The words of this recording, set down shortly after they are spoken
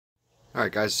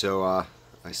Alright guys, so I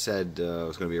said it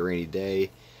was going to be a rainy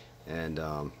day and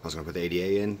I was going to put the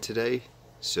ADA in today.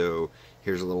 So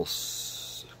here's a little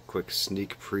quick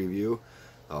sneak preview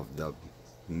of the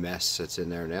mess that's in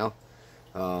there now.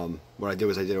 What I did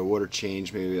was I did a water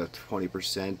change, maybe a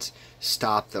 20%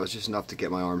 stop. That was just enough to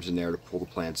get my arms in there to pull the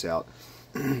plants out.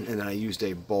 And then I used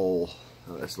a bowl,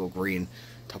 that's a little green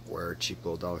Tupperware, cheap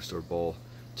little dollar store bowl,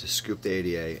 to scoop the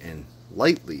ADA and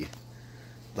lightly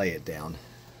lay it down.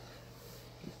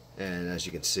 And as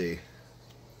you can see,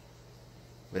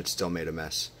 it still made a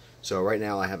mess. So right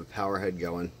now I have a power head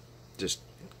going, just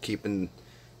keeping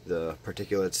the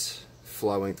particulates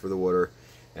flowing through the water,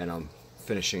 and I'm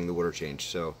finishing the water change.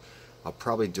 So I'll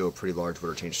probably do a pretty large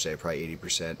water change today, probably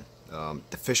 80%.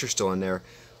 The fish are still in there.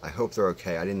 I hope they're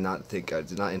okay. I did not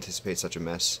anticipate such a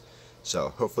mess. So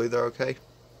hopefully they're okay.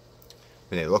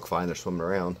 I mean, they look fine, they're swimming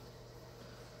around.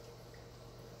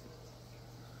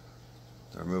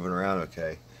 They're moving around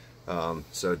okay.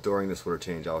 So during this water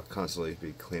change, I'll constantly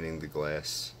be cleaning the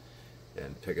glass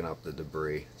and picking up the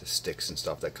debris, the sticks and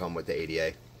stuff that come with the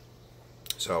ADA.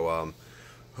 So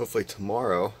hopefully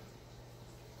tomorrow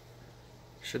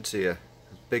should see a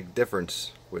big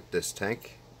difference with this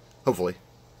tank. Hopefully.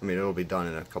 I mean, it'll be done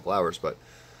in a couple hours, but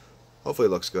hopefully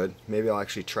it looks good. Maybe I'll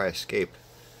actually try escape.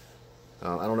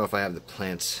 I don't know if I have the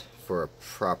plants for a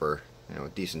proper,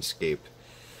 decent scape,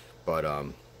 but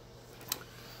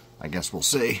I guess we'll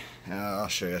see. I'll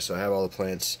show you. So I have all the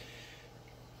plants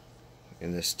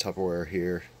in this Tupperware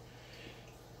here.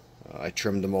 I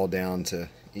trimmed them all down to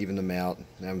even them out,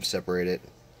 have them separated.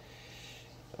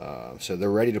 So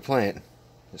they're ready to plant.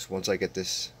 Just once I get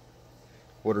this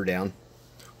water down,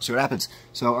 we'll see what happens.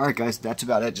 So alright guys, that's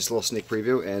about it. Just a little sneak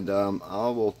preview, and I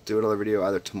will do another video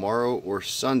either tomorrow or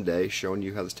Sunday showing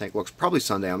you how this tank looks. Probably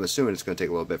Sunday. I'm assuming it's going to take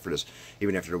a little bit for this,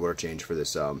 even after the water change, for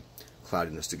this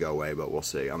cloudiness to go away, but we'll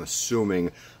see. I'm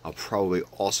assuming I'll probably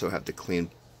also have to clean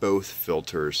both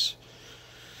filters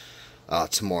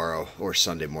tomorrow or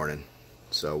Sunday morning,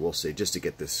 so we'll see, just to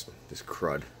get this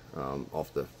crud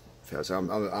off the. So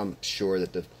I'm sure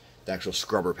that the actual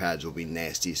scrubber pads will be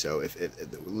nasty, so if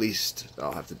the least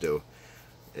I'll have to do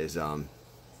is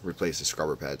replace the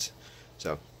scrubber pads.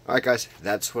 So alright guys,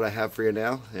 that's what I have for you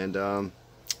now, and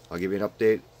I'll give you an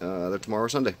update either tomorrow or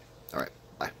Sunday.